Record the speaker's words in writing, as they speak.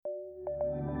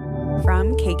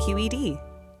from KQED.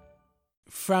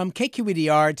 From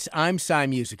KQED Arts, I'm Cy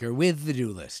Musiker with the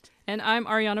Do List. And I'm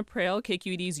Ariana Prail,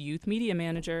 KQED's Youth Media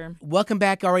Manager. Welcome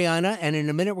back, Ariana. And in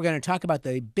a minute, we're going to talk about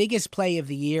the biggest play of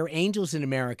the year, Angels in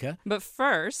America. But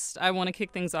first, I want to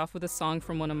kick things off with a song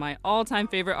from one of my all-time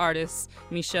favorite artists,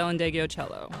 Michel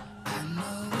Ndegeocello. I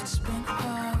know it's been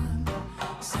hard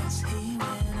since he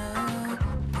went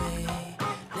away,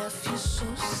 left you so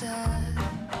sad,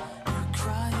 you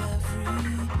cry every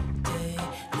day,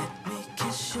 let me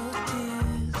kiss your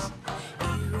tears,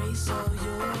 erase all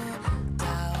your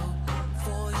doubt,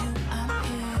 for you I'm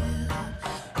here,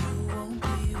 you won't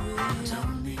be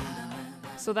with me.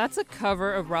 So that's a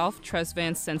cover of Ralph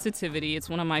Tresvant's Sensitivity. It's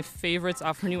one of my favorites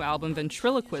off her new album,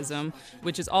 Ventriloquism,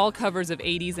 which is all covers of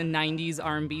 80s and 90s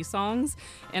R&B songs.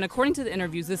 And according to the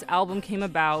interviews, this album came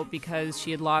about because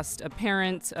she had lost a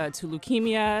parent to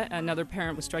leukemia, another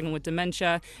parent was struggling with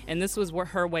dementia, and this was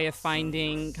her way of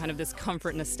finding kind of this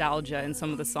comfort nostalgia in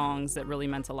some of the songs that really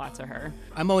meant a lot to her.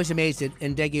 I'm always amazed at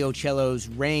Ndegeocello's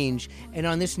range, and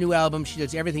on this new album, she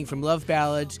does everything from love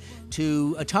ballads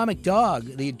to Atomic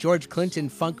Dog, the George Clinton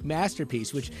funk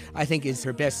masterpiece, which I think is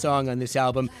her best song on this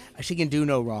album. She can do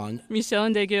no wrong. Michel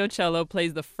Ndegeocello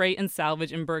plays the Freight and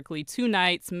Salvage in Berkeley 2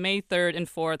 nights, May 3rd and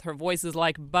 4th. Her voice is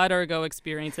like butter. Go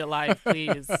experience it live,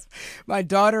 please. My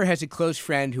daughter has a close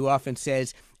friend who often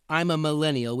says, I'm a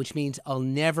millennial, which means I'll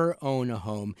never own a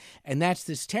home. And that's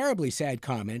this terribly sad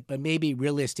comment, but maybe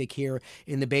realistic here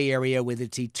in the Bay Area with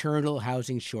its eternal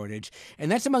housing shortage.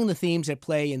 And that's among the themes at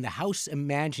play in the House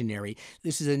Imaginary.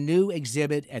 This is a new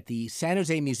exhibit at the San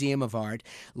Jose Museum of Art.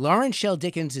 Lauren Shell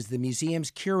Dickens is the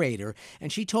museum's curator, and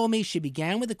she told me she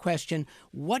began with the question,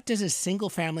 what does a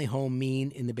single-family home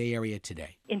mean in the Bay Area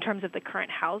today? In terms of the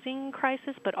current housing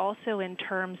crisis, but also in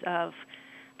terms of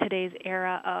today's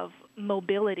era of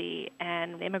mobility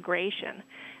and immigration,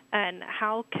 and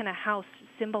how can a house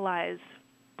symbolize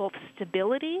both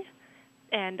stability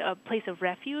and a place of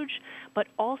refuge, but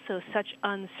also such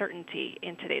uncertainty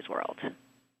in today's world.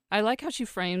 I like how she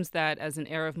frames that as an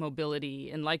era of mobility,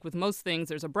 and like with most things,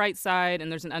 there's a bright side and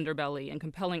there's an underbelly, and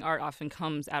compelling art often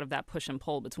comes out of that push and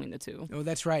pull between the two. Oh,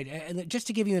 that's right. And just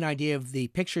to give you an idea of the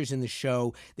pictures in the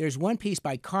show, there's one piece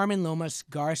by Carmen Lomas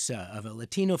Garza of a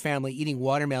Latino family eating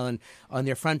watermelon on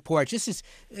their front porch.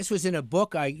 This was in a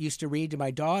book I used to read to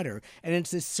my daughter, and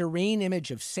it's this serene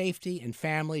image of safety and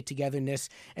family togetherness.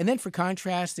 And then for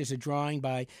contrast, there's a drawing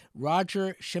by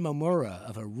Roger Shimomura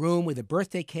of a room with a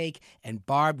birthday cake and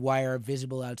barbed wire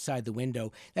visible outside the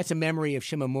window. That's a memory of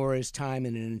Shimomura's time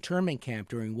in an internment camp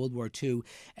during World War II,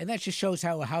 and that just shows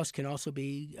how a house can also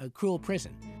be a cruel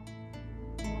prison.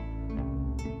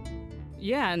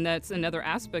 Yeah, and that's another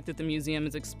aspect that the museum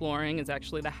is exploring is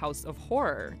actually the House of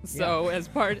Horror. So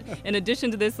in addition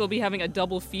to this, they'll be having a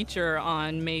double feature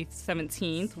on May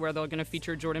 17th where they're going to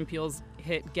feature Jordan Peele's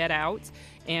hit Get Out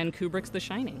and Kubrick's The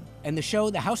Shining. And the show,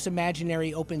 The House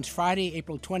Imaginary, opens Friday,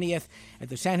 April 20th at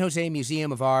the San Jose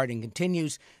Museum of Art and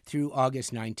continues through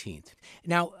August 19th.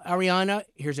 Now, Ariana,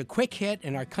 here's a quick hit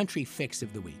and our country fix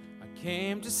of the week. I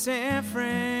came to San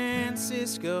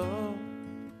Francisco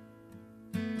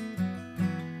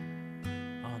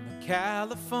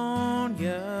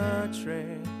California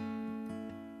trail,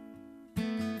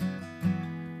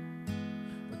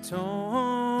 but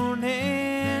torn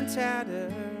and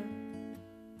tattered,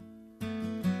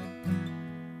 and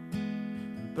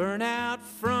burnt out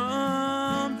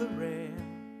from the rail.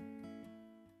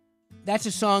 That's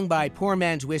a song by Poor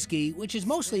Man's Whiskey, which is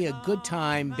mostly a good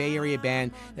time Bay Area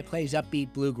band that plays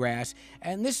upbeat bluegrass.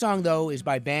 And this song, though, is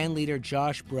by band leader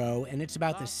Josh Bro, and it's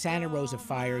about the Santa Rosa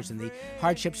fires and the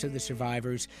hardships of the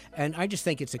survivors. And I just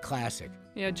think it's a classic.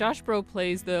 Yeah, Josh Bro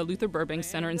plays the Luther Burbank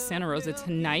Center in Santa Rosa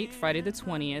tonight, Friday the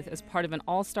 20th, as part of an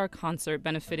all-star concert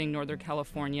benefiting Northern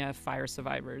California fire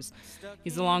survivors.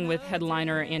 He's along with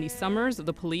headliner Andy Summers of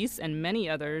The Police and many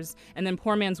others. And then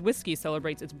Poor Man's Whiskey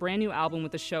celebrates its brand new album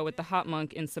with a show at the Hot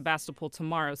Monk in Sebastopol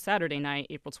tomorrow, Saturday night,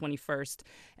 April 21st.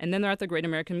 And then they're at the Great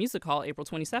American Music Hall, April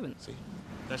 27th. See,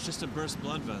 that's just a burst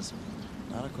blood vessel.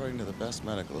 Not according to the best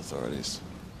medical authorities.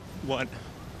 What?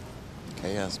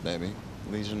 KS, baby.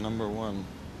 Lesion number 1.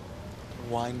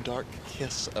 Wine dark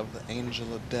kiss of the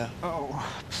angel of death. Oh,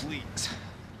 please.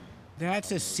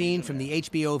 That's a scene from the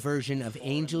HBO version of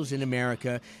Angels in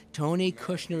America, Tony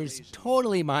Kushner's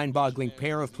totally mind-boggling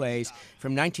pair of plays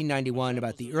from 1991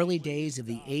 about the early days of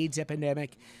the AIDS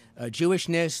epidemic,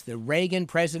 Jewishness, the Reagan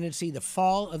presidency, the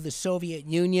fall of the Soviet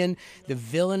Union, the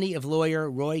villainy of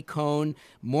lawyer Roy Cohn,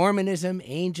 Mormonism,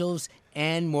 angels,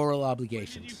 and moral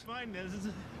obligations. Where did you find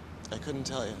this? I couldn't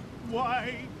tell you.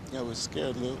 Why? I was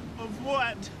scared, Lou. Of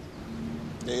what?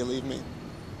 Yeah, you leave me.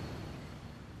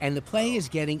 And the play is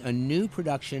getting a new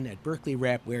production at Berkeley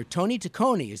Rep, where Tony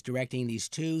Taccone is directing these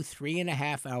two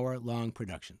 3.5-hour-long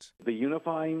productions. The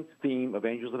unifying theme of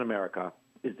Angels in America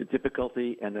is the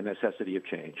difficulty and the necessity of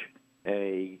change.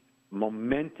 A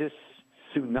momentous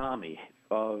tsunami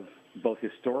of both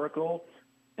historical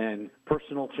and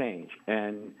personal change,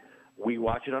 and we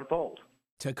watch it unfold.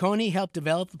 Taccone helped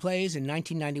develop the plays in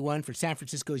 1991 for San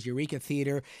Francisco's Eureka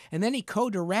Theater, and then he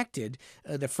co-directed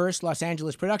the first Los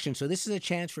Angeles production. So this is a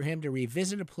chance for him to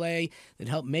revisit a play that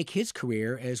helped make his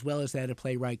career, as well as that of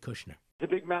playwright Kushner.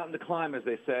 It's a big mountain to climb, as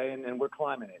they say, and we're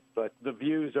climbing it. But the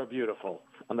views are beautiful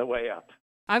on the way up.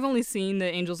 I've only seen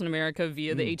the Angels in America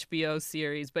via the HBO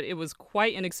series, but it was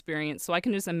quite an experience, so I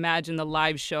can just imagine the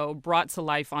live show brought to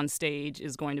life on stage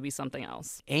is going to be something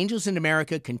else. Angels in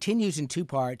America continues in two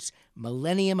parts,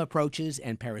 Millennium Approaches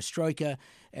and Perestroika,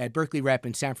 at Berkeley Rep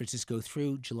in San Francisco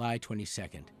through July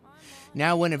 22nd.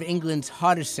 Now one of England's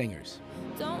hottest singers.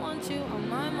 Don't want you on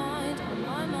my mind, on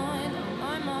my mind, on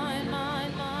my mind,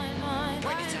 mind, mind, mind.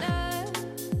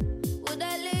 Would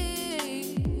I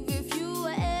leave if you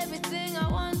were everything I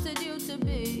wanted you to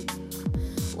be?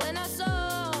 When I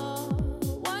saw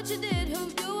what you did,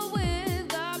 who you were with,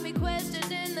 got me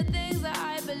questioning the things that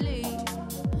I believe.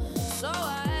 So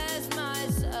I asked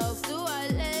myself, do I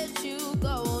let you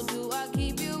go? Do I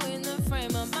keep you in the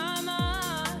frame of my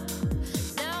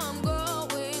mind? Now I'm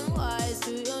growing wise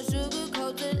to your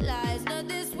sugar-coated lies.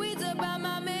 Nothing sweet about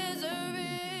my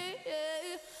misery.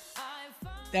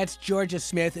 That's Georgia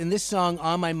Smith, and this song,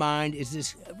 On My Mind, is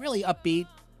this really upbeat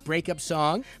breakup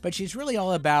song, but she's really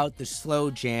all about the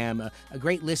slow jam, a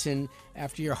great listen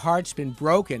after your heart's been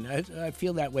broken. I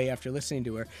feel that way after listening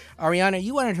to her. Ariana,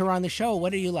 you wanted her on the show.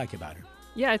 What do you like about her?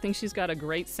 Yeah, I think she's got a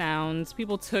great sound.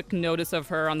 People took notice of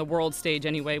her on the world stage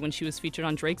anyway when she was featured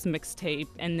on Drake's mixtape.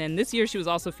 And then this year she was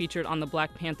also featured on the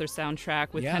Black Panther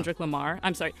soundtrack with Kendrick Lamar.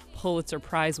 I'm sorry, Pulitzer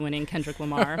Prize winning Kendrick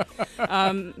Lamar.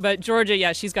 But Georgia,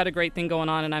 yeah, she's got a great thing going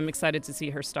on, and I'm excited to see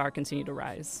her star continue to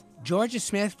rise. Georgia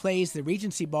Smith plays the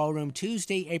Regency Ballroom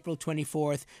Tuesday, April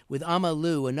 24th, with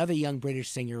Amalu, another young British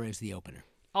singer, as the opener.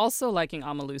 Also liking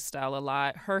Amalu's style a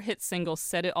lot, her hit single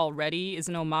Said It Already is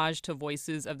an homage to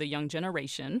voices of the young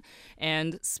generation.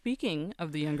 And speaking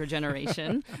of the younger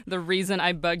generation, the reason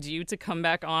I bugged you to come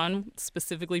back on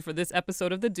specifically for this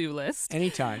episode of The Do List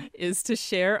Anytime. is to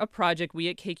share a project we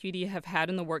at KQED have had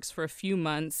in the works for a few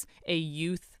months, a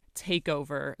youth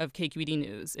takeover of KQED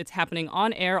News. It's happening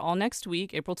on air all next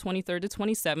week, April 23rd to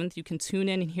 27th. You can tune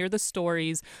in and hear the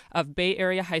stories of Bay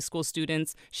Area high school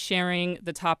students sharing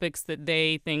the topics that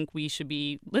they think we should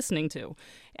be listening to.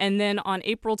 And then on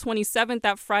April 27th,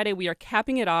 that Friday, we are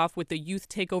capping it off with the Youth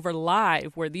Takeover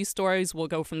Live, where these stories will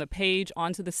go from the page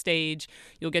onto the stage.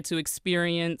 You'll get to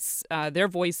experience their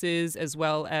voices, as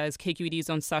well as KQED's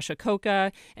own Sasha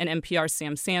Coca and NPR's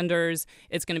Sam Sanders.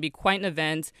 It's going to be quite an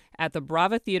event at the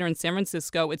Brava Theater in San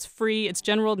Francisco. It's free. It's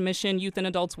general admission. Youth and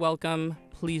adults welcome.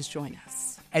 Please join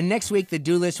us. And next week, the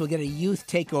Do List will get a youth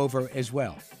takeover as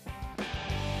well.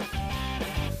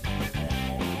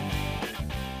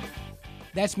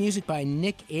 That's music by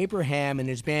Nick Abraham and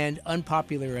his band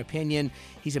Unpopular Opinion.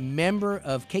 He's a member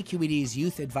of KQED's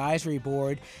Youth Advisory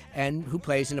Board and who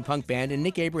plays in a punk band. And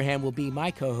Nick Abraham will be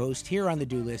my co-host here on the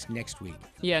Do List next week.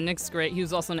 Yeah, Nick's great. He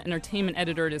was also an entertainment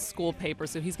editor at his school paper,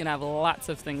 so he's going to have lots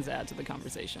of things to add to the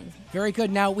conversation. Very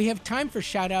good. Now, we have time for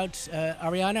shout-outs.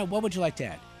 Ariana, what would you like to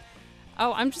add?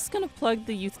 Oh, I'm just going to plug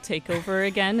the Youth Takeover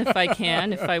again, if I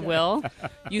can, if I will.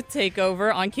 Youth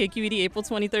Takeover on KQED April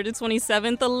 23rd to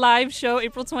 27th, the live show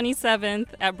April 27th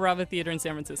at Brava Theater in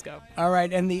San Francisco. All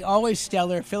right, and the always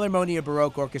stellar Philharmonia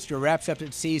Baroque Orchestra wraps up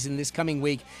its season this coming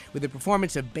week with a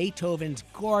performance of Beethoven's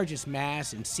gorgeous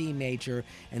Mass in C major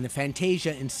and the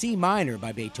Fantasia in C minor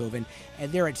by Beethoven.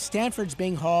 And they're at Stanford's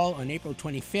Bing Hall on April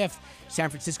 25th, San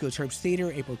Francisco's Herbst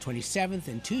Theater April 27th,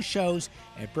 and two shows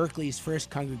at Berkeley's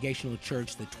First Congregational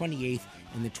Church the 28th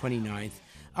and the 29th.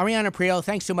 Ariana Priel,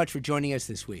 thanks so much for joining us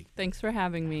this week. Thanks for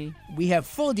having me. We have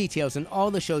full details on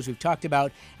all the shows we've talked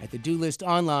about at the Do List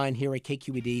online here at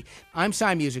KQED. I'm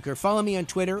Cy Musiker. Follow me on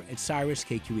Twitter at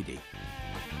CyrusKQED.